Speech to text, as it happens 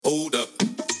Hold up.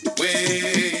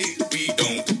 Wait, we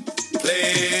don't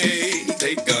play.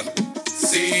 Take a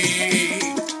seat.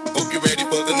 Hope you're ready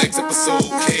for the next episode.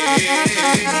 Hey.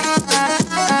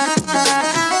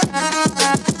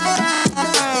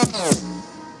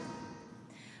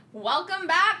 Welcome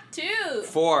back to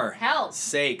For Health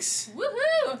sakes.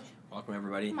 Woohoo! Welcome,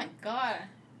 everybody. Oh my god.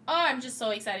 Oh, I'm just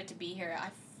so excited to be here. I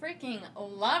freaking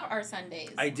love our Sundays.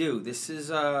 I do. This is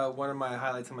one of my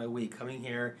highlights of my week. Coming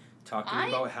here, talking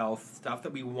about health, stuff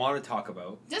that we want to talk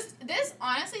about.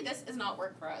 Honestly, this is not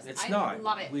work for us. It's I not.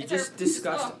 love it. We It's just our-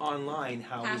 discussed oh, online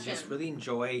how passion. we just really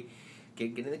enjoy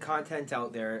getting the content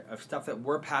out there of stuff that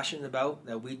we're passionate about,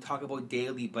 that we talk about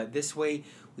daily, but this way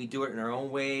we do it in our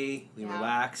own way. We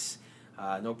relax,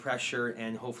 no pressure,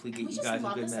 and hopefully get you guys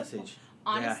a good message.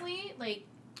 Honestly,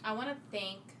 I want to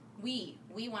thank, we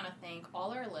want to thank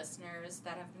all our listeners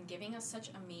that have been giving us such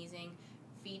amazing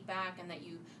feedback and that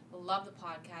you love the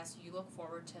podcast. You look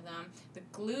forward to them. The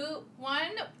glue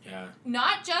one,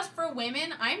 not just for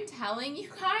women. I'm telling you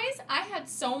guys, I had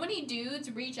so many dudes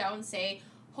reach out and say,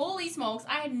 holy smokes,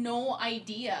 I had no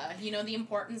idea, the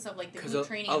importance of the glute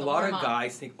training. A lot of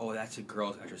guys think, oh, that's a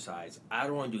girl's exercise. I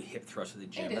don't want to do hip thrusts at the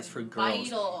gym. That's for girls.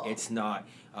 Vital. It's not.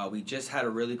 We just had a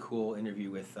really cool interview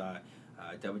with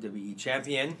WWE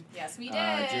champion. Yes, we did.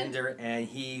 Jinder, and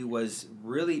he was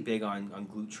really big on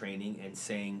glute training and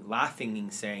laughing,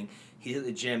 he's at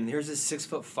the gym. Here's a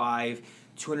 6'5",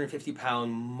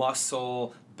 250-pound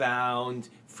muscle bound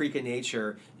freak of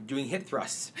nature doing hip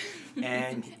thrusts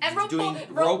and, doing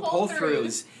rope pull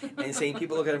throughs and saying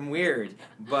people look at him weird,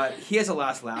 but he has a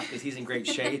last laugh because he's in great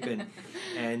shape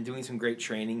and doing some great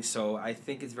training. So I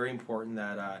think it's very important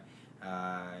that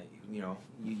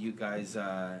you guys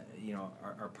are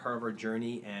part of our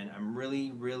journey, and I'm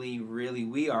really, really, really,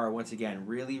 we are once again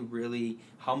really, really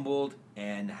humbled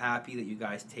and happy that you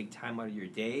guys take time out of your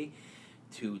day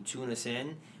to tune us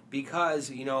in, because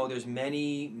there's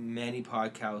many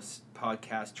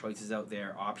podcast choices out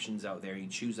there, options out there. You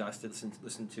choose us to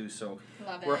listen to, so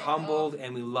we're humbled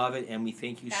and we love it, and we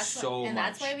thank you so much. And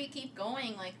that's why we keep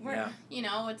going.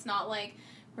 It's not like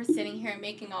we're sitting here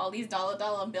making all these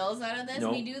dollar bills out of this.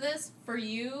 Nope. We do this for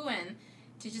you and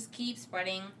to just keep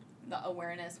spreading the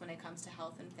awareness when it comes to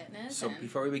health and fitness. So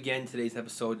before we begin today's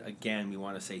episode, again, we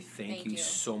want to say thank you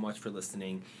so much for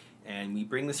listening. And we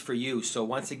bring this for you. So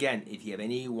once again, if you have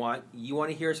you want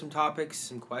to hear some topics,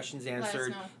 some questions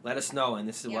answered, let us know. And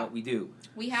this is what we do.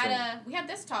 We had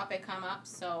this topic come up.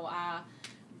 So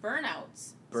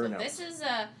burnouts. So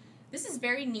this is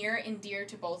very near and dear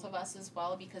to both of us as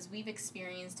well, because we've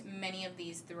experienced many of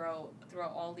these throughout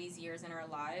all these years in our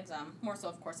lives. More so,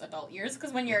 of course, adult years,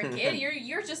 because when you're a kid,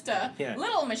 you're just a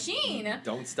little machine.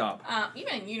 Don't stop.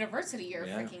 Even in university, you're a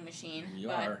freaking machine.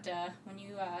 But when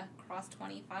you cross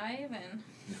 25 and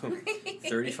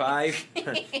 35,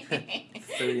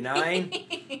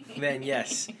 39, then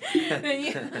yes.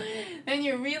 then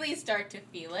you really start to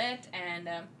feel it, and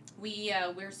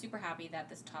we're super happy that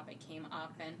this topic came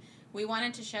up, and we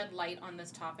wanted to shed light on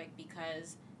this topic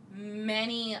because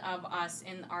many of us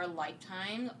in our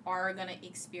lifetime are going to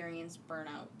experience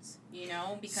burnouts,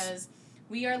 because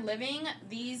we are living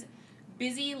these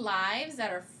busy lives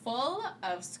that are full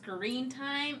of screen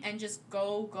time and just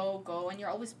go, and you're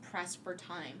always pressed for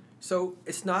time. So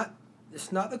it's not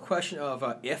the question of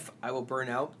if I will burn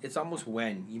out. It's almost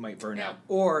when you might burn out.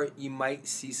 Or you might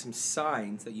see some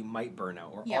signs that you might burn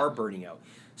out or are burning out.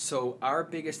 So our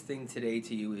biggest thing today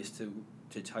to you is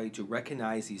to tell you to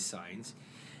recognize these signs.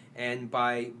 And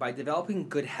by developing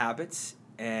good habits,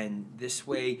 and this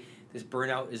way this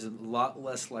burnout is a lot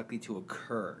less likely to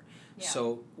occur. Yeah.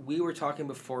 So we were talking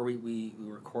before we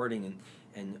were recording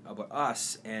and about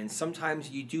us, and sometimes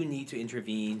you do need to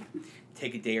intervene,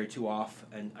 take a day or two off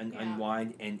and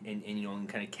unwind and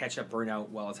kind of catch up burnout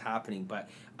while it's happening. But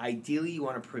ideally you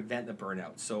want to prevent the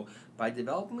burnout. So by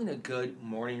developing a good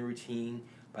morning routine,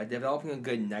 by developing a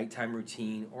good nighttime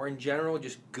routine, or in general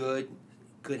just good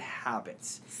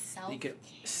habits,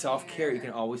 self-care you can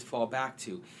always fall back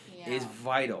to is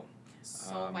vital.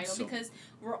 So vital, because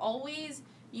we're always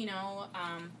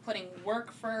putting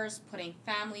work first, putting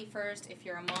family first. If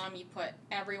you're a mom, you put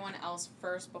everyone else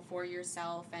first before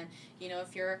yourself. And,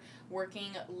 if you're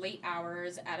working late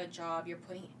hours at a job, you're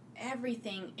putting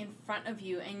everything in front of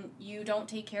you and you don't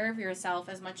take care of yourself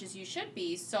as much as you should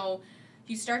be. So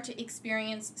you start to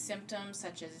experience symptoms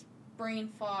such as brain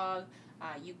fog.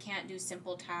 You can't do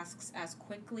simple tasks as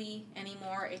quickly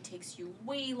anymore. It takes you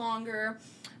way longer.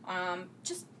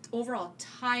 Just overall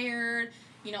tired.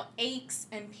 Aches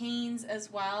and pains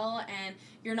as well, and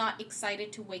you're not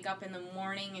excited to wake up in the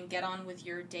morning and get on with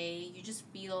your day. You just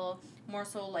feel more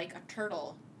so like a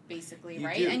turtle basically, You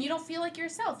right? do. And you don't feel like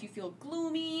yourself. You feel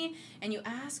gloomy, and you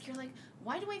ask, you're like,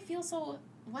 why do I feel so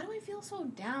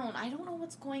down? I don't know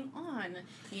what's going on,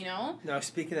 you know? Now,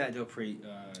 speaking of that, Dilpreet,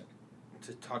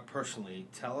 to talk personally,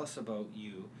 tell us about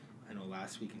you. I know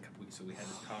last week and a couple weeks ago we had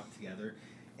this talk together,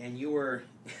 and you were,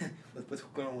 with what's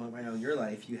going on right now in your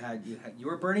life, you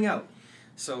were burning out.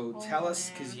 So tell us,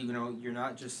 because you're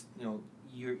not just,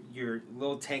 your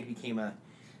little tank became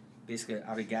basically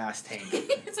out of gas tank.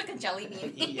 It's like a jelly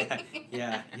bean.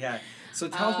 yeah. So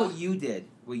tell us what you did,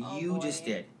 just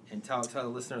did, and tell the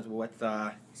listeners what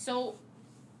the. So,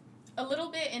 a little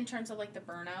bit in terms of like the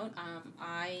burnout.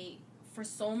 For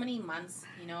so many months,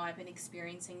 I've been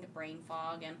experiencing the brain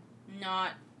fog and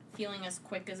not feeling as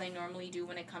quick as I normally do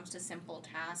when it comes to simple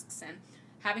tasks, and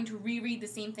having to reread the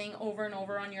same thing over and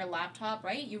over on your laptop,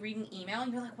 right? You read an email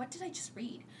and you're like, what did I just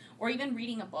read? Or even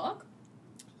reading a book,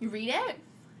 you read it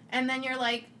and then you're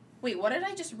like, wait, what did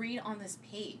I just read on this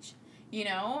page? And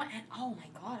oh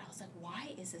my God, I was like,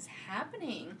 why is this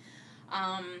happening?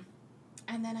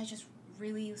 And then I just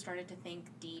really started to think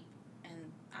deep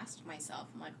and asked myself,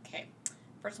 I'm like, okay,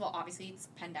 first of all, obviously it's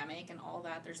pandemic and all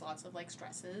that. There's lots of like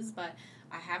stresses, but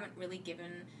I haven't really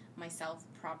given myself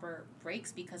proper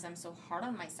breaks because I'm so hard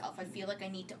on myself. I feel like I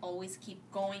need to always keep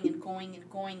going and going and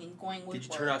going and going with Did you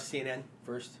work. turn off CNN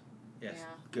first? Yes. Yeah.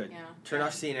 Good. Yeah. Turn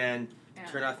off CNN. Yeah.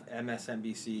 Turn off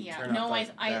MSNBC. Yeah. Turn No, off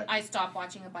I stopped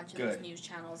watching a bunch of Good. those news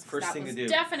channels. First that thing was to do.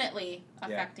 Definitely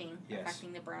affecting Yes.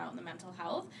 the burnout and the mental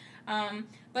health.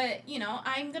 But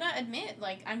I'm gonna admit,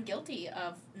 like, I'm guilty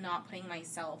of not putting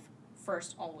myself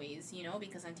first always,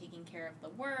 because I'm taking care of the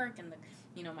work and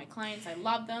my clients. I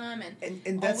love them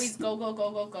and that's always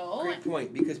go. Great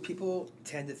point, because people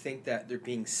tend to think that they're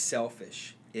being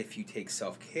selfish if you take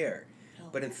self-care. No.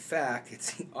 But in fact,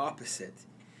 it's the opposite.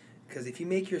 Because if you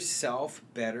make yourself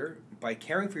better by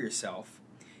caring for yourself,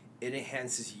 it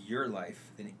enhances your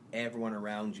life than everyone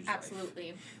around you's life.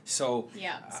 Absolutely. So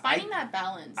yeah, it's finding that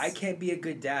balance. I can't be a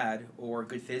good dad or a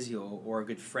good physio or a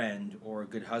good friend or a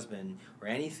good husband or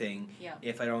anything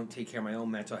if I don't take care of my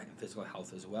own mental and physical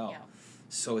health as well. Yeah.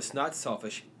 So it's not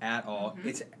selfish at all.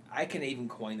 Mm-hmm. I can even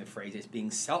coin the phrase, it's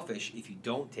being selfish if you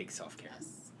don't take self-care.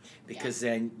 Yes. Because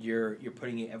then you're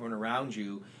putting everyone around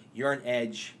you, you're on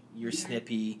edge, you're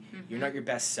snippy, you're not your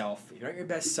best self. If you're not your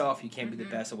best self, you can't be the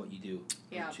best at what you do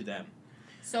to them.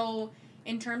 So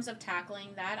in terms of tackling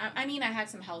that, I had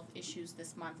some health issues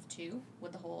this month too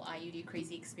with the whole IUD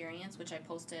crazy experience, which I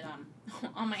posted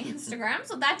on my Instagram.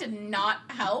 So that did not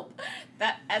help.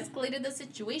 That escalated the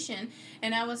situation.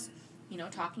 And I was,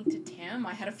 talking to Tim.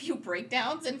 I had a few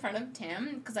breakdowns in front of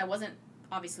Tim because I wasn't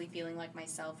obviously feeling like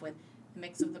myself with the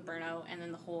mix of the burnout and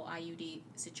then the whole IUD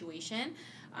situation.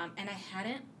 And I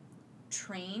hadn't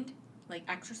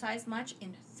exercised much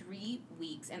in 3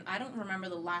 weeks. And I don't remember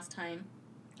the last time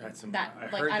I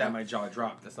heard that my jaw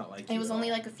dropped. That's not like it was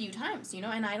only like a few times,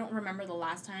 and I don't remember the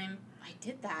last time I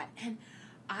did that. And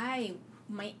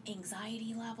my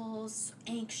anxiety levels,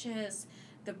 anxious,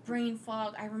 the brain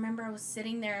fog. I remember I was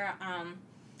sitting there, I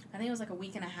think it was like a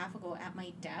week and a half ago at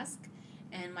my desk,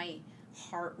 and my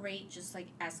heart rate just like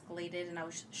escalated, and I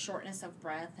was shortness of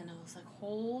breath, and I was like,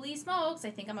 holy smokes,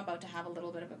 I think I'm about to have a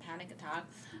little bit of a panic attack,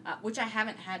 which I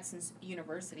haven't had since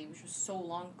university, which was so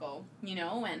long ago,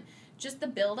 and just the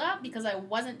build up, because I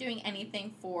wasn't doing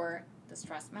anything for the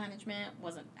stress management,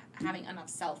 wasn't having enough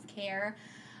self-care,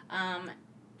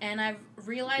 and I've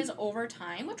realized over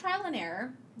time with trial and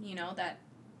error, that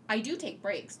I do take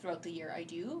breaks throughout the year, I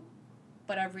do,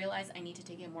 but I've realized I need to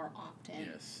take it more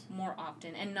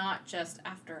often, and not just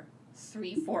after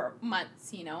 3-4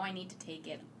 months, I need to take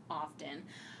it often.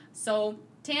 So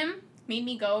Tim made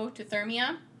me go to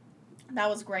Thermia. That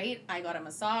was great. I got a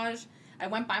massage. I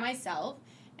went by myself,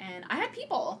 and I had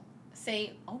people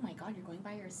say, oh my God, you're going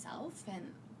by yourself?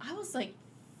 And I was like,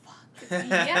 fuck.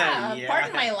 Yeah.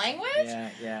 Pardon my language.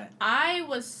 Yeah. I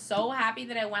was so happy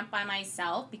that I went by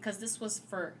myself because this was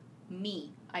for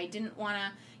me. I didn't want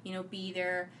to, be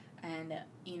there and,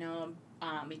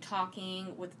 be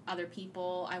talking with other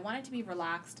people. I wanted to be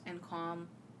relaxed and calm,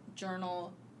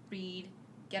 journal, read,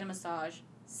 get a massage,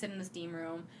 sit in the steam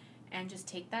room, and just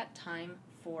take that time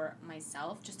for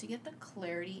myself just to get the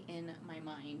clarity in my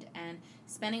mind. And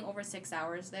spending over 6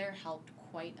 hours there helped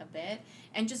quite a bit.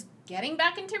 And just getting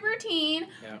back into routine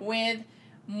with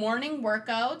morning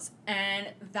workouts, and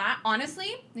that,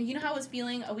 honestly, you know how I was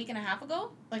feeling a week and a half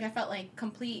ago? Like I felt like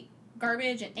complete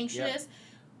garbage and anxious.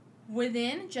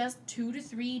 Within just 2 to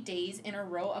 3 days in a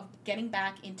row of getting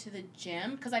back into the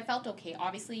gym, because I felt okay.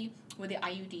 Obviously, with the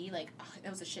IUD, it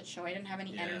was a shit show. I didn't have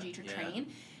any energy to train.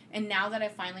 And now that I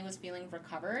finally was feeling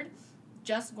recovered,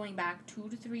 just going back 2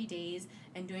 to 3 days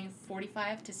and doing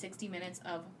 45 to 60 minutes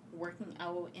of working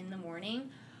out in the morning,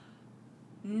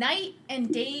 night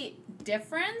and day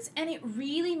difference, and it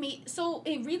really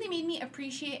made me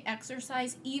appreciate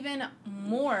exercise even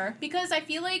more, because I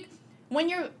feel like when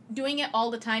you're doing it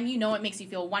all the time, you know it makes you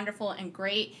feel wonderful and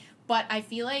great, but I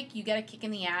feel like you get a kick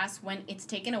in the ass when it's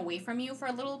taken away from you for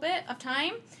a little bit of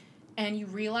time, and you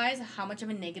realize how much of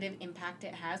a negative impact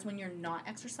it has when you're not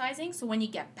exercising. So when you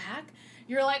get back,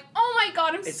 you're like, oh my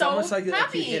God, it's so almost like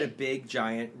happy. you hit a big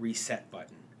giant reset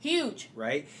button. Huge.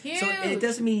 Right? Huge. So it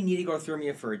doesn't mean you need to go to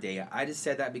Thermia for a day. I just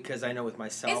said that because I know with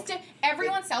myself.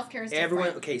 Everyone's self-care is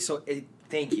different. Okay, so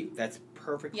thank you. That's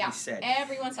perfectly said.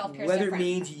 Everyone's self-care is Whether different. it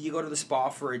means you go to the spa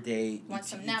for a day, Want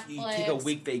some Netflix. You take a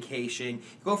week vacation,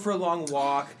 you go for a long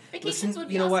walk. Vacations would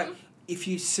be you know awesome. what? If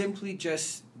you simply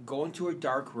just go into a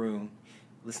dark room,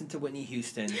 listen to Whitney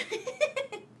Houston,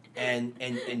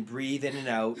 and breathe in and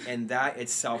out, and that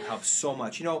itself helps so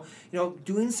much. You know,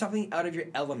 doing something out of your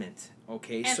element.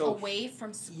 Okay, and so away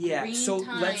from screen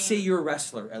time. Let's say you're a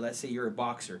wrestler, or let's say you're a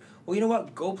boxer. Well, you know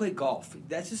what? Go play golf.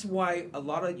 That's just why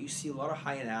you see a lot of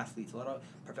high-end athletes, a lot of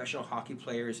professional hockey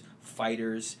players,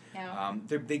 fighters. Yeah.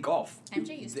 They golf.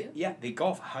 MJ used to. Yeah, they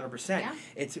golf 100%. Yeah.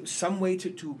 It's some way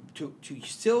to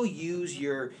still use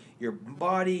your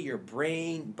body, your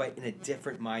brain, but in a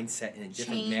different mindset, in a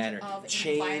different manner.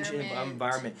 Change of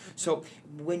environment. So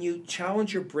when you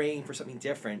challenge your brain for something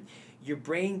different, your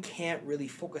brain can't really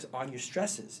focus on your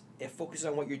stresses. It focuses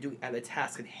on what you're doing at the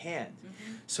task at hand.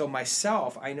 Mm-hmm. So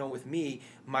myself, I know with me,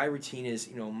 my routine is,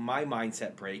 my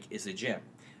mindset break is the gym.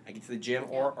 I get to the gym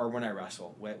or when I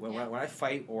wrestle. When I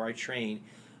fight or I train,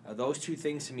 those two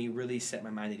things to me really set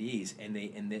my mind at ease, and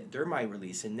they're my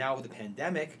release. And now with the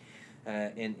pandemic,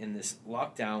 in this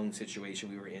lockdown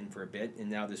situation we were in for a bit, and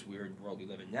now this weird world we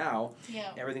live in now,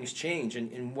 everything's changed.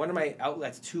 And one of my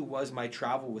outlets too was my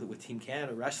travel with Team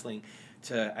Canada Wrestling.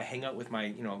 I hang out with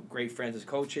my great friends as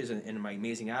coaches and my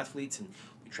amazing athletes, and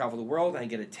we travel the world, and I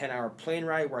get a 10-hour plane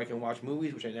ride where I can watch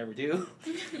movies, which I never do.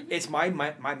 It's my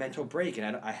mental break,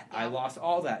 and I lost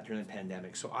all that during the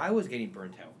pandemic, so I was getting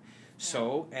burnt out.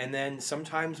 So, and then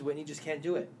sometimes Whitney just can't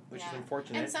do it, which is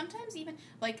unfortunate. And sometimes even,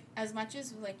 as much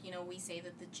as, we say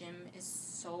that the gym is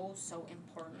so, so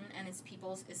important and it's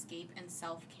people's escape and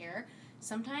self-care,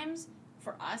 sometimes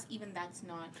for us, even that's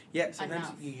not sometimes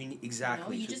enough.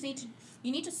 Exactly. You just need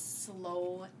to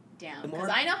slow down.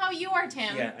 Because I know how you are,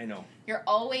 Tim. Yeah, I know. You're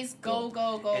always go. And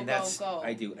go.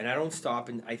 I do. And I don't stop,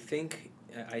 and I think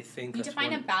you need to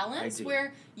find a balance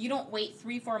where you don't wait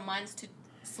 3-4 months to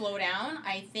slow down.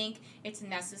 I think it's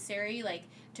necessary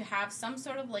to have some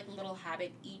sort of little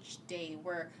habit each day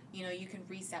where you can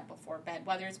reset before bed,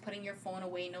 whether it's putting your phone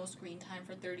away, no screen time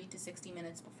for 30 to 60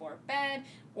 minutes before bed,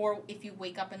 or if you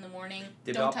wake up in the morning,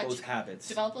 develop those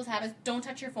habits. Don't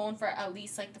touch your phone for at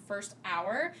least the first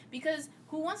hour, because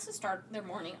who wants to start their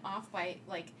morning off by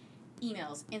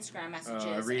emails, Instagram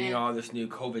messages, reading all this new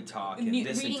COVID talk and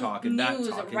this and talk and that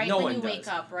talk. Right no when one you does. wake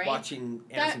up, right? Watching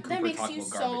Anderson Cooper makes talk you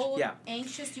about garbage. so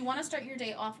anxious. You want to start your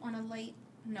day off on a light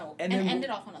note and end it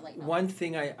off on a light note. One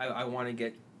thing I want to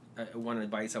get, one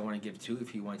advice I want to give too,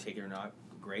 if you want to take it or not,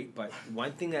 great. But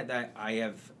one thing that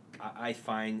I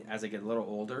find as I get a little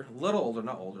older, one of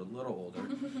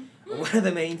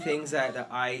the main things that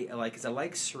I like is I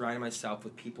like surrounding myself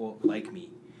with people like me.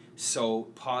 So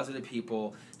positive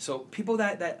people, so people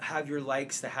that have your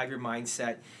likes, that have your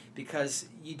mindset, because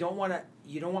you don't want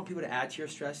people to add to your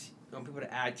stress. You want people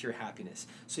to add to your happiness.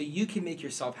 So you can make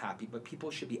yourself happy, but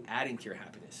people should be adding to your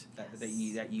happiness that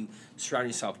you surround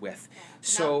yourself with. Yeah.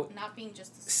 So not being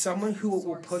just someone who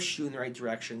will push you in the right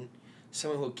direction,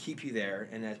 someone who will keep you there,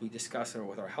 and as we discussed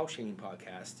with our health shaming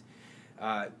podcast.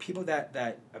 People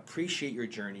that appreciate your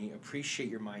journey, appreciate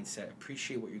your mindset,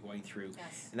 appreciate what you're going through,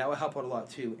 and that will help out a lot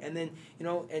too. And then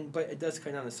but it does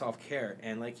come down to self-care,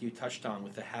 and like you touched on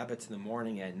with the habits in the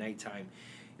morning and at nighttime.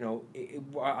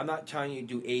 I'm not telling you to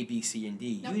do A, B, C, and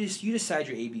D. Nope. You decide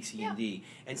your A, B, C, and D,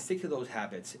 and stick to those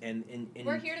habits. And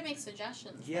we're here to make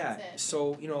suggestions. Yeah. That's it.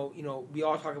 So we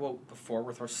all talk about before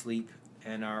with our sleep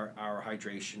and our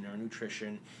hydration, our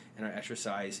nutrition, and our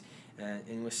exercise.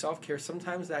 And with self-care,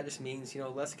 sometimes that just means,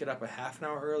 let's get up a half an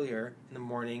hour earlier in the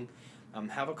morning,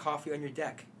 have a coffee on your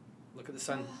deck, look at the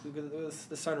sun, look at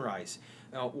the sunrise.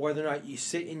 Whether or not you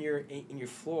sit in your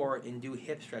floor and do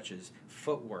hip stretches,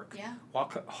 footwork,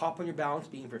 hop on your balance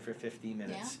beam for 15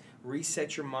 minutes,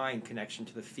 reset your mind, connection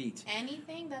to the feet.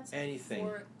 Anything that's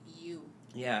for you.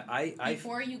 Yeah,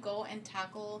 before you go and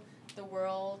tackle the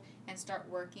world and start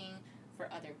working for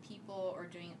other people or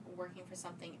working for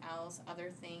something else,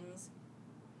 other things,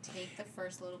 take the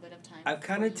first little bit of time. I've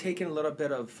kind of taken a little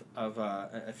bit of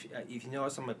if you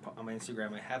notice on my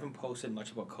Instagram, I haven't posted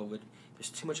much about COVID. There's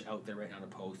too much out there right now to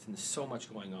post, and there's so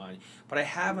much going on. But I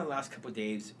have in the last couple of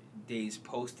days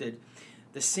posted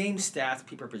the same stats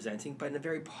people are presenting, but in a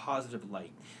very positive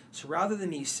light. So rather than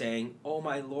me saying, oh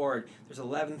my Lord, there's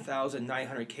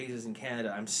 11,900 cases in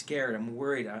Canada, I'm scared, I'm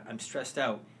worried, I'm stressed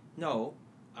out. No,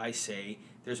 I say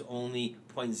there's only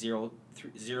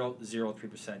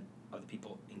 0.003% of the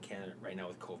people in Canada right now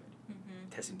with COVID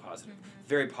testing positive.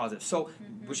 Very positive. So,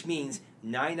 which means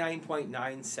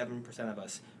 99.97% of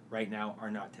us right now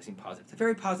are not testing positive. It's a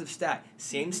very positive stat.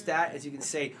 Same stat as you can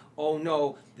say, oh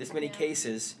no, this many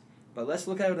cases, but let's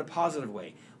look at it in a positive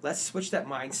way. Let's switch that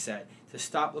mindset to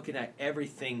stop looking at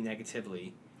everything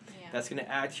negatively. That's going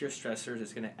to add to your stressors.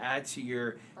 It's going to add to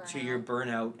your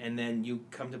burnout, and then you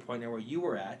come to a point now where you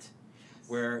were at,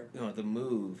 where the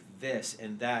move, this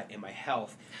and that, and my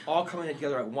health, all coming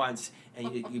together at once,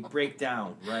 and you break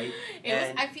down, right?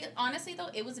 I feel honestly though,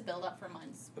 it was a build up for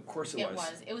months. Of course it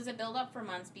was. It was a build up for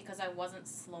months because I wasn't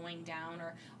slowing down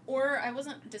or I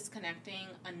wasn't disconnecting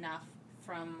enough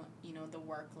from the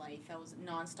work life. I was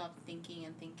nonstop thinking,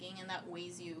 and that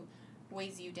weighs you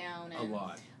down. And a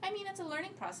lot. I mean, it's a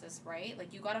learning process, right?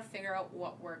 Like, you got to figure out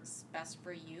what works best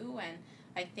for you. And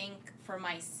I think for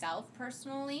myself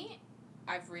personally,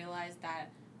 I've realized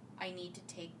that I need to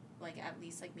take at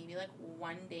least maybe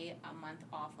 1 day a month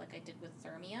off, like I did with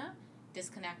Thermia,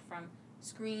 disconnect from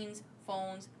screens,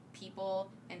 phones,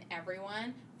 people, and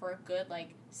everyone for a good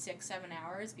 6-7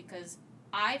 hours, because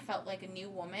I felt like a new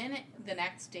woman the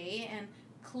next day, and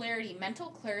mental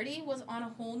clarity was on a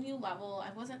whole new level.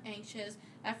 I wasn't anxious.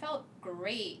 I felt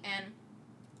great, and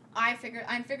I'm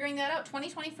figuring that out.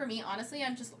 2020 for me, honestly,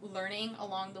 I'm just learning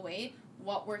along the way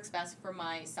what works best for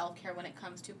my self-care when it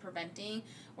comes to preventing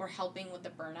or helping with the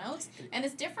burnouts. And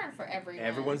it's different for everyone.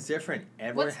 Everyone's different.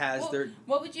 Everyone has their...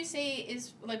 What would you say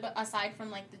is, aside from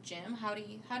the gym, how do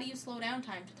you slow down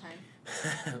time to time?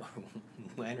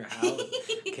 When or how?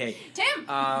 Okay. Tim!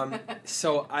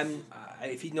 So I'm...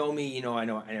 if you know me, I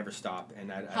know I never stop,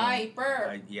 and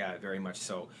Hyper. Yeah, very much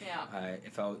so. Yeah.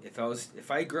 If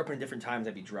I grew up in different times,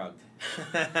 I'd be drugged.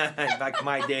 In fact,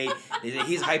 my day,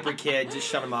 he's a hyper kid. Just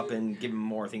shut him up and give him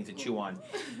more things to chew on.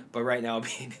 But right now,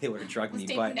 they would have drugged me.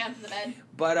 Take him down to the bed.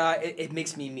 But it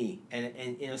makes me, and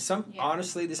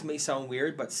honestly, this may sound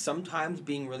weird, but sometimes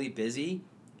being really busy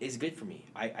is good for me.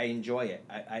 I enjoy it.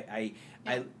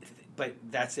 But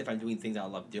that's if I'm doing things I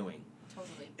love doing.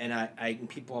 Totally. And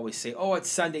people always say, oh, it's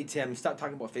Sunday, Tim, stop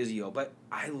talking about physio. But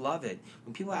I love it.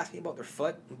 When people ask me about their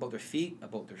foot, about their feet,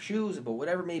 about their shoes, about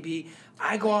whatever it may be,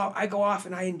 I go off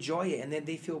and I enjoy it. And then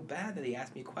they feel bad that they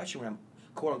ask me a question when I'm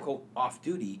quote unquote off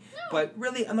duty. No. But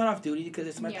really, I'm not off duty because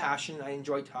it's my passion. I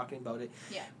enjoy talking about it.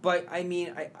 Yeah. But I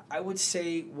mean, I would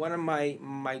say one of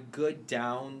my good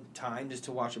down times is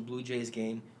to watch a Blue Jays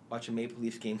game. Watch a Maple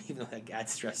Leafs game, even though that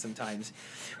adds stress sometimes.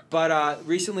 But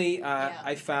recently,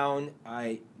 I found,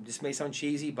 this may sound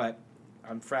cheesy, but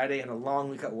on Friday, I had a long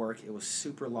week at work. It was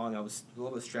super long. I was a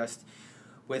little bit stressed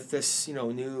with this,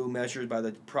 new measures by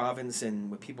the province, and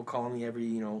with people calling me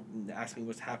asking me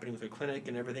what's happening with their clinic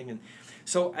and everything. And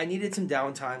so I needed some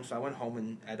downtime, so I went home,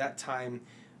 and at that time,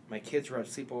 my kids were at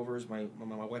sleepovers. My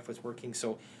wife was working,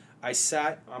 so I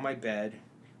sat on my bed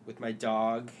with my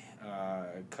dog,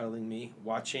 cuddling me,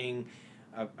 watching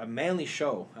a manly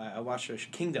show. I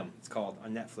watched Kingdom. It's called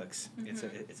on Netflix. It's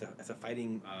a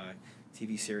fighting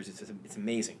TV series. It's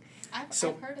amazing. I've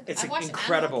heard of it. It's I watched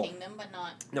incredible. Kingdom, but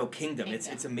not. No, Kingdom.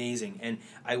 It's amazing. And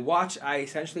I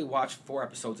essentially watched 4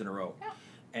 episodes in a row,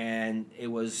 and it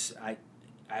was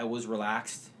I was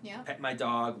relaxed. Yeah. Pet my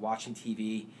dog, watching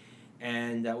TV.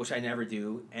 And which I never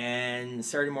do. And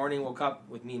Saturday morning, woke up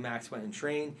with me and Max, went and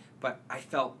trained, but I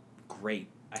felt great.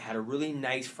 I had a really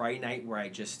nice Friday night where I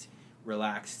just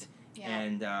relaxed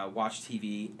and watched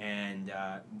TV, and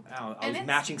I was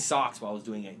matching socks while I was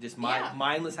doing it. Just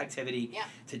mindless activity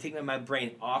to take my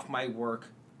brain off my work,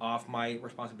 off my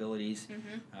responsibilities,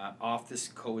 off this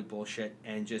COVID bullshit,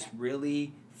 and just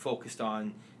really focused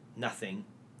on nothing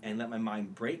and let my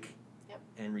mind break.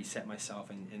 And reset myself,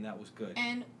 and that was good.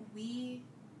 And we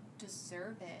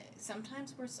deserve it.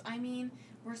 Sometimes we're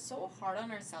so hard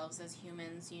on ourselves as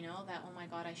humans, that, oh my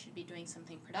God, I should be doing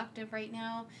something productive right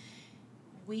now.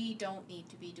 We don't need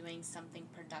to be doing something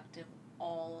productive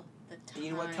all the time.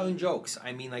 You know what? Telling jokes.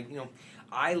 I mean,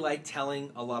 I like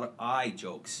telling a lot of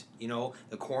jokes. The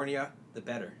cornier, the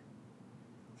better.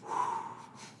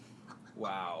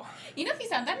 Wow. If you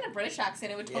sound that in a British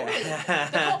accent, it would totally...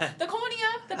 The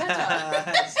cornea, the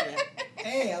better.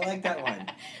 Hey, I like that one.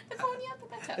 The cornea, the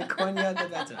better. beta. The coña de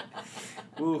beta.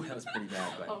 Ooh, that was pretty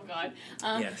bad. But oh, God.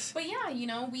 Yes. But, yeah, you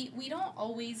know, we don't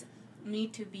always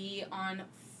need to be on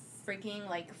freaking,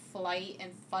 like, flight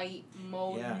and fight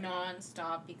mode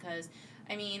nonstop because,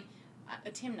 I mean,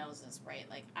 Tim knows this, right?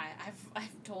 Like,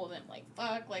 I've told him, like,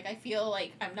 fuck, like, I feel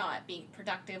like I'm not being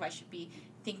productive. I should be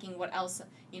thinking what else,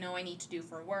 you know, I need to do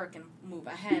for work and move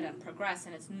ahead and progress,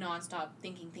 and it's nonstop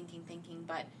thinking,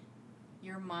 but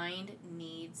your mind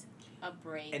needs a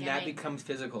break. And that becomes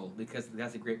physical, because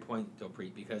that's a great point,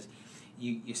 Dilpreet, because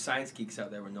you science geeks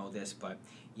out there will know this, but,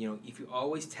 you know, if you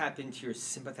always tap into your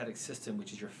sympathetic system,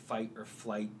 which is your fight or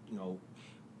flight, you know,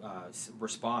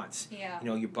 response. Yeah. You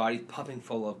know, your body's pumping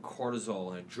full of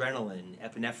cortisol and adrenaline,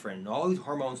 epinephrine, and all these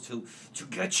hormones to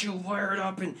get you wired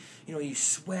up, and you know, you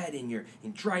sweat and you're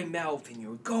in dry mouth and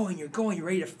you're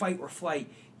ready to fight or flight.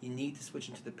 You need to switch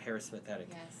into the parasympathetic.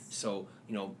 Yes. So,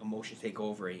 you know, emotions take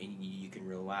over and you can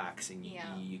relax, and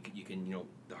you can, you know,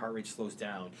 the heart rate slows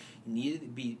down. You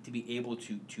need to be able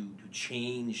to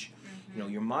change, you know,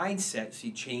 your mindset, so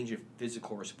you change your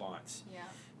physical response. Yeah.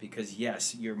 Because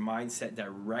yes, your mindset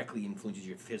directly influences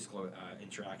your physical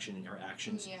interaction or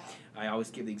actions. Yeah. I always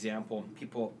give the example.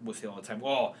 People will say all the time,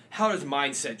 "Well, how does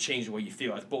mindset change the way you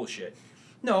feel?" That's bullshit.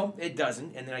 No, it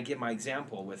doesn't. And then I give my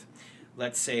example with,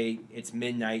 let's say it's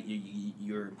midnight.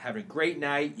 You're having a great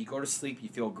night. You go to sleep. You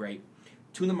feel great.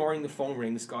 2 a.m, the phone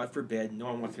rings. God forbid, no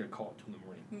one wants to get a call at 2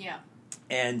 a.m. Yeah.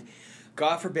 And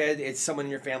God forbid, it's someone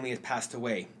in your family has passed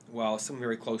away. Well, someone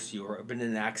very close to you, or been in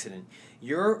an accident.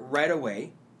 You're right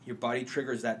away. Your body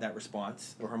triggers that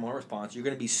response, the hormonal response. You're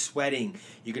going to be sweating.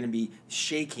 You're going to be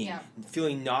shaking, and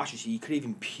feeling nauseous. You could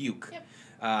even puke. Yep.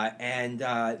 That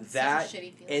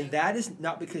is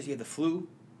not because you have the flu.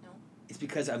 No. It's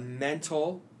because your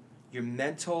mental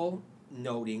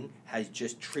noting has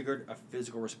just triggered a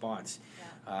physical response.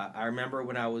 Yeah. I remember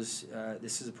when I was,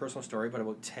 this is a personal story, but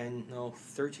about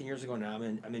 13 years ago now,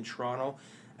 I'm in Toronto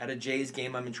at a Jays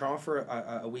game. I'm in Toronto for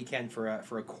a weekend for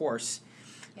a course.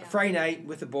 Yeah. Friday night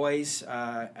with the boys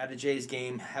at a Jays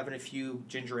game, having a few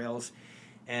ginger ales,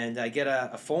 and I get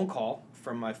a phone call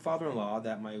from my father-in-law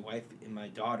that my wife and my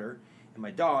daughter and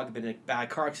my dog have been in a bad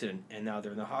car accident, and now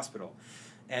they're in the hospital.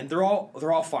 And they're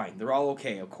all fine. They're all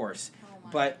okay, of course.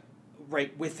 But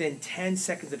right within 10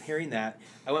 seconds of hearing that,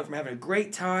 I went from having a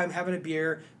great time, having a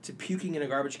beer, to puking in a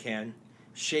garbage can,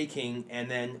 shaking, and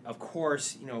then, of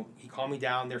course, you know, he calmed me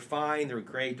down. They're fine. They're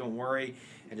great. Don't worry.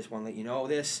 I just want to let you know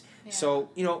this. Yeah. So,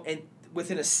 you know, and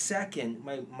within a second,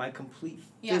 my complete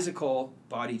physical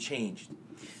body changed.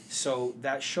 So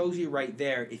that shows you right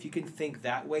there, if you can think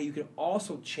that way, you can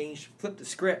also flip the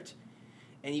script,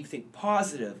 and you think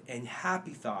positive and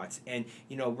happy thoughts and,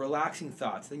 you know, relaxing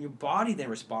thoughts. Then your body then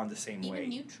responds the same way. Even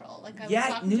neutral. Like I was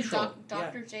talking to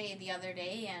Dr. J the other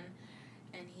day,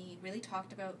 and he really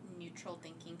talked about neutral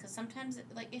thinking, because sometimes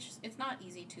it's not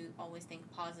easy to always think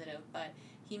positive, but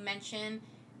he mentioned,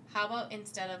 how about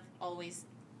instead of always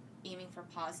aiming for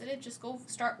positive, just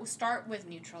start with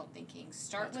neutral thinking.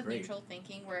 Neutral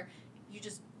thinking, where you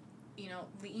just, you know,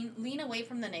 lean away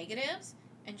from the negatives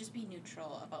and just be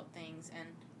neutral about things, and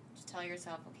just tell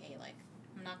yourself, okay, like,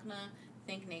 I'm not gonna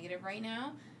think negative right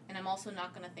now, and I'm also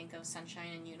not gonna think of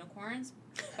sunshine and unicorns,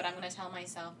 but I'm gonna tell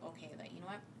myself, okay, that, you know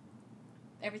what,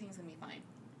 everything's gonna be fine.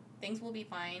 Things will be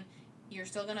fine. You're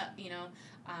still gonna, you know,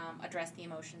 address the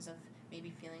emotions of maybe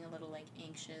feeling a little, like,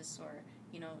 anxious or,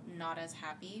 you know, not as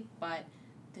happy, but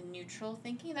the neutral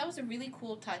thinking, that was a really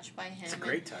cool touch by him. It's a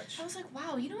great touch. I was like,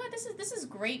 wow, you know what, this is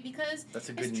great, because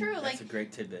it's true. That's a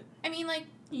great tidbit. I mean, like,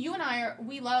 you and I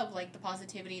we love, like, the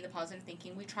positivity, the positive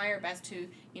thinking. We try our best to,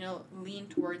 you know, lean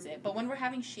towards it. But when we're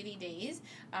having shitty days,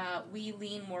 we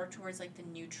lean more towards, like, the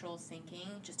neutral thinking,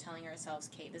 just telling ourselves,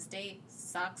 okay, this day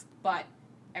sucks, but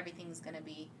everything's gonna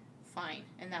be fine.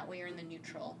 And that way you're in the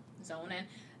neutral zone.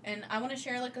 And I want to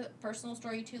share, like, a personal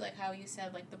story too, like how you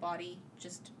said, like, the body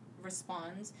just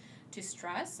responds to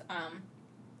stress.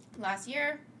 Last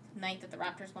year, night that the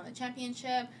Raptors won the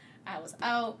championship, I was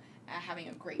out having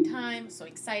a great time, so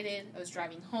excited. I was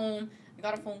driving home. I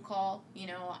got a phone call. You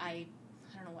know, I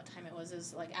don't know what time it was. It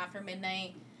was like after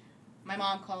midnight. My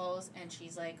mom calls, and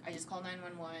she's like, I just called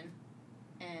 911,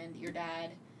 and your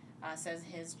dad says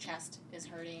his chest is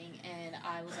hurting. And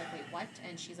I was like, wait, what?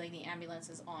 And she's like, the ambulance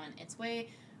is on its way.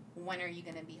 When are you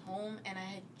going to be home? And I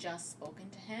had just spoken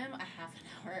to him a half an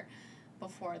hour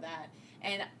before that.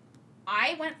 And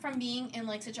I went from being in,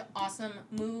 like, such an awesome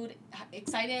mood,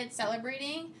 excited,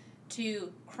 celebrating,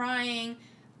 to crying,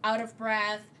 out of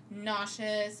breath,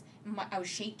 nauseous. I was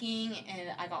shaking,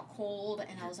 and I got cold,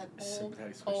 and I was like,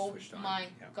 oh my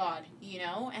God, you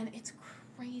know? And it's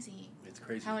crazy. It's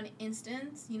crazy. How in an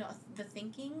instant, you know, the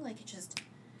thinking, like, it just...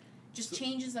 just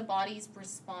changes the body's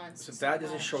response. So if that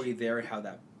doesn't show you there how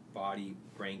that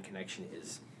body-brain connection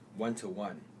is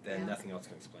 1-to-1, then nothing else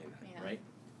can explain that, right?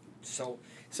 So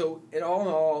in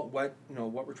all, what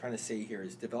we're trying to say here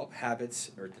is develop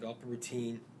habits or develop a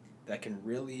routine that can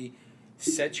really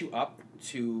set you up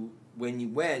to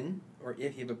when or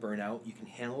if you have a burnout, you can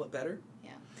handle it better.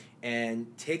 Yeah.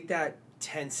 And take that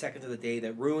 10 seconds of the day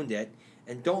that ruined it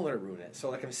and don't let it ruin it. So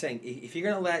like I'm saying, if you're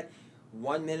going to let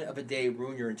 1 minute of a day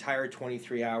ruin your entire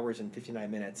 23 hours and 59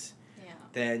 minutes,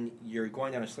 then you're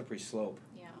going down a slippery slope,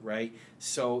 right?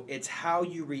 So it's how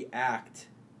you react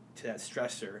to that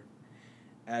stressor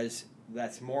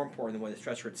that's more important than the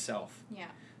stressor itself. Yeah.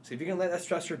 So if you're going to let that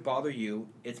stressor bother you,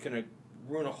 it's going to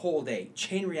ruin a whole day.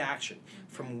 Chain reaction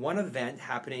from one event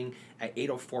happening at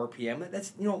 8:04 p.m.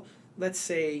 That's, let's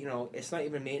say, it's not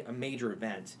even a major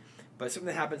event, but something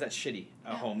that happens that's shitty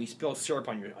at home. You spill syrup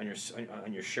on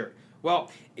your shirt.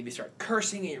 Well, if you start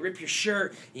cursing and you rip your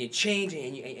shirt and you change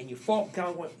and you fall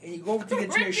down and you go to get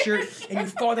to your shirt and you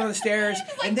fall down the stairs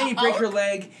and then you break your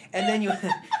leg and then you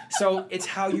so it's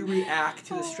how you react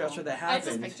to the stressor that happens.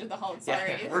 I just pictured the Hulk.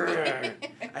 Sorry.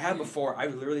 I had before. I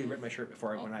literally ripped my shirt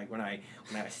before when I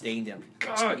stained it.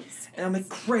 God, and I'm like,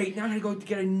 great. Now I'm gonna go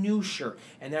get a new shirt,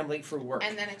 and then I'm late for work.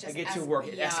 And then it just I get to work.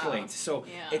 It escalates. So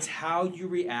it's how you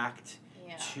react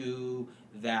to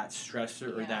that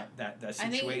stressor or that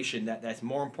situation that's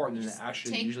more important than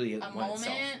actually usually a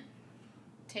moment,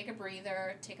 take a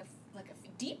breather, take a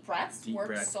deep breaths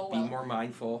work so well. Be more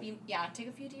mindful. Take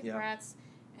a few deep breaths,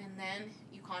 and then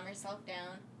you calm yourself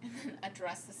down and then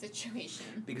address the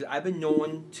situation. Because I've been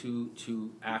known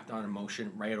to act on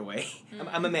emotion right away. Mm-hmm.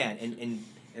 I'm a man, and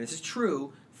this is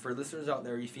true for listeners out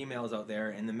there, you females out there,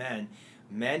 and the men.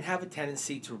 Men have a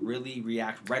tendency to really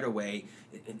react right away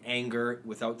in anger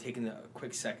without taking a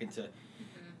quick second to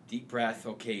deep breath.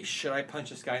 Okay, should I punch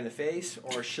this guy in the face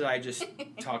or should I just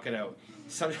talk it out?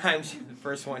 Sometimes the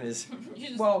first one is,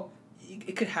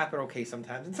 it could happen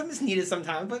sometimes. And sometimes needed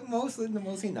sometimes, but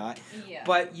mostly not. Yeah.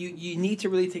 But you need to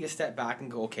really take a step back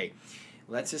and go, okay,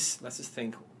 let's just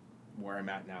think where I'm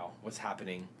at now. What's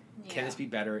happening? Yeah. Can this be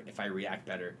better if I react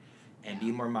better? And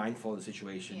be more mindful of the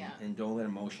situation, and don't let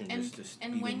emotion just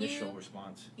be the initial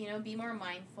response. Be more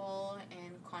mindful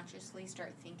and consciously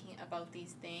start thinking about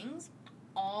these things.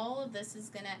 All of this is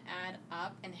going to add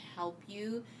up and help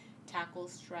you tackle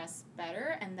stress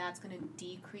better, and that's going to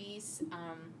decrease,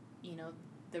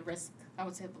 the risk. I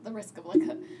would say the risk of like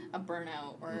a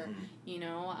burnout, or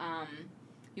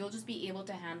you'll just be able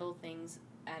to handle things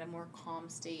at a more calm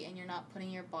state, and you're not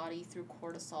putting your body through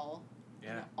cortisol.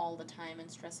 All the time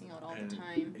and stressing out all the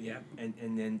time. Yeah, and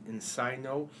then in side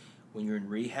note, when you're in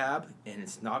rehab and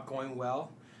it's not going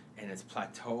well and it's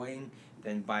plateauing,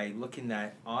 then by looking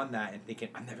on that and thinking,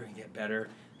 I'm never gonna get better,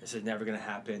 this is never gonna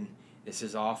happen, this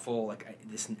is awful,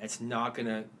 it's not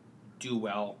gonna do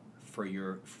well for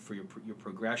your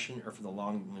progression or for the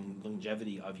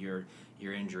longevity of your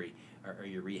injury or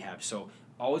your rehab. So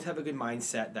always have a good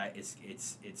mindset that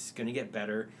it's going to get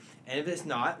better, and if it's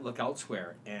not, look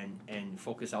elsewhere and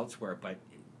focus elsewhere. But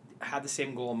have the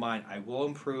same goal in mind. I will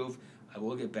improve. I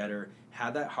will get better.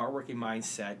 Have that hardworking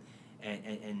mindset,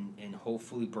 and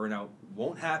hopefully burnout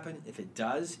won't happen. If it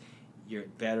does, you're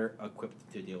better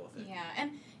equipped to deal with it. Yeah,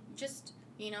 and just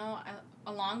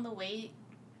along the way,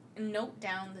 note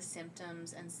down the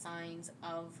symptoms and signs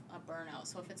of a burnout.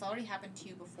 So if it's already happened to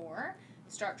you before,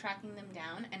 start tracking them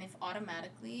down, and if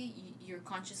automatically you're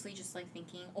consciously just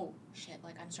thinking, oh shit,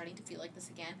 I'm starting to feel like this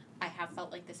again, I have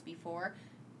felt like this before,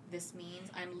 this means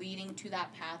I'm leading to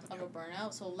that path of a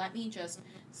burnout, so let me just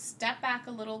step back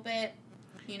a little bit,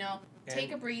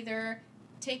 take a breather,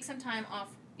 take some time off,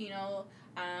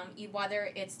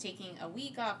 whether it's taking a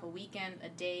week off, a weekend, a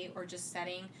day, or just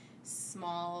setting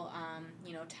small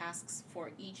tasks for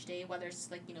each day, whether it's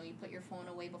you put your phone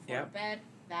away before bed,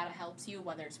 that helps you,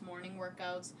 whether it's morning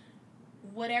workouts,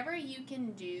 whatever you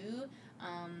can do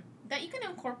that you can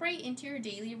incorporate into your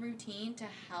daily routine to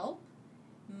help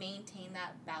maintain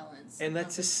that balance. And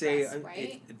let's just say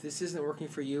if this isn't working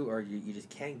for you, or you just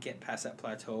can't get past that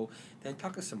plateau, then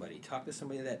talk to somebody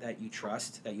that you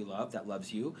trust, that you love, that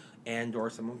loves you, and or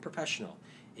someone professional.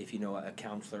 If you know a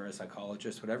counselor, a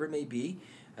psychologist, whatever it may be,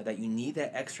 that you need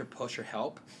that extra push or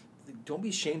help, don't be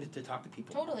ashamed to talk to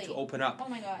people. Totally. To open up. Oh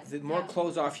my God. The more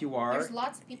closed off you are, there's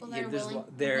lots of people that are willing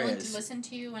to listen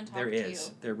to you and talk to you.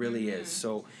 There really is.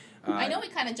 So I know we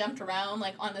kind of jumped around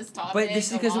on this topic, but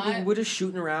this is because we're just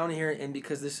shooting around here, and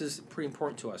because this is pretty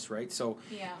important to us, right? So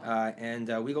and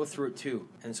we go through it too,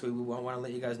 and so we want to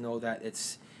let you guys know that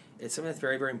it's something that's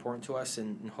very, very important to us,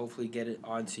 and hopefully get it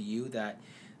onto you that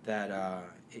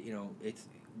it's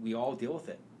we all deal with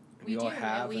it. We all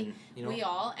have, we and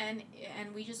all and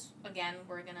we just, again,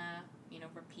 we're gonna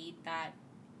repeat that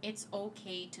it's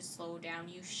okay to slow down.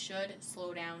 You should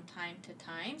slow down time to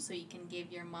time so you can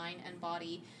give your mind and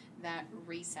body that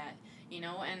reset.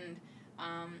 And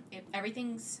if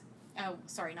everything's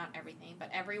not everything, but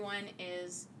everyone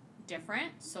is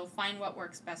different. So find what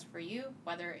works best for you,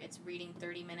 whether it's reading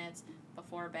 30 minutes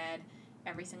before bed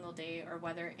every single day, or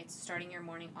whether it's starting your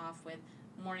morning off with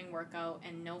morning workout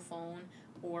and no phone,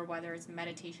 or whether it's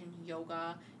meditation,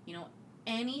 yoga,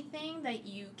 anything that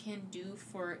you can do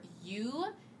for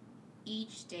you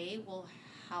each day will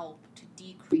help to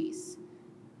decrease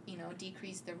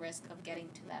the risk of getting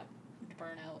to that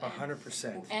burnout.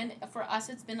 100%. And for us,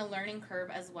 it's been a learning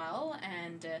curve as well,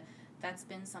 and that's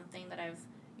been something that I've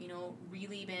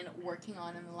really been working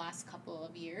on in the last couple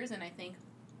of years, and I think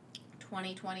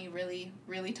 2020 really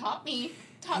taught me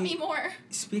more.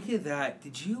 Speaking of that,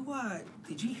 did you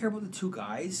hear about the 2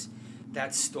 guys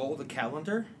that stole the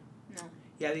calendar? No.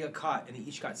 Yeah, they got caught, and they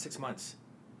each got 6 months.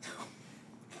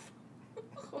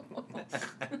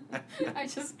 I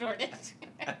just snorted.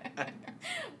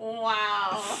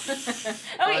 Wow.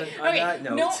 Okay. On that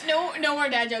note, No more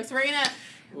dad jokes. We're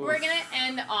gonna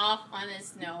end off on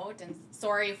this note, and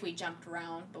sorry if we jumped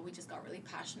around, but we just got really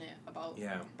passionate about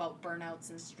burnouts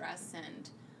and stress,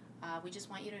 and we just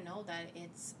want you to know that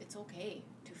it's okay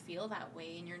to feel that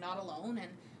way, and you're not alone.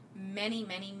 And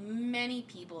many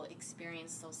people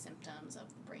experience those symptoms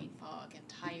of brain fog and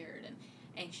tired and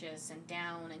anxious and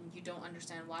down, and you don't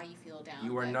understand why you feel down.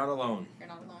 You are not alone. You're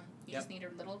not alone. You just need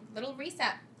a little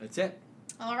reset. That's it.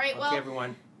 All right. Okay,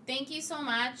 everyone. Thank you so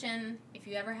much, and if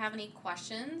you ever have any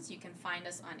questions, you can find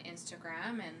us on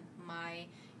Instagram, and my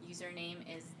username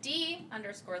is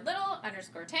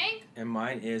D_little_tank. And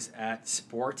mine is at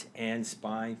Sport and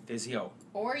Spine Physio.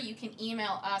 Or you can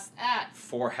email us at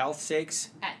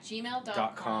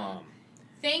forhealthsakes@gmail.com.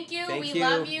 Thank you. We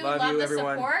love you. Love the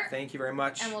everyone. support. Thank you very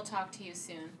much. And we'll talk to you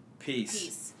soon.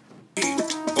 Peace.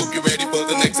 Hope you're ready for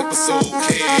the next episode.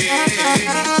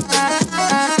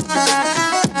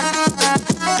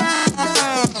 Hey.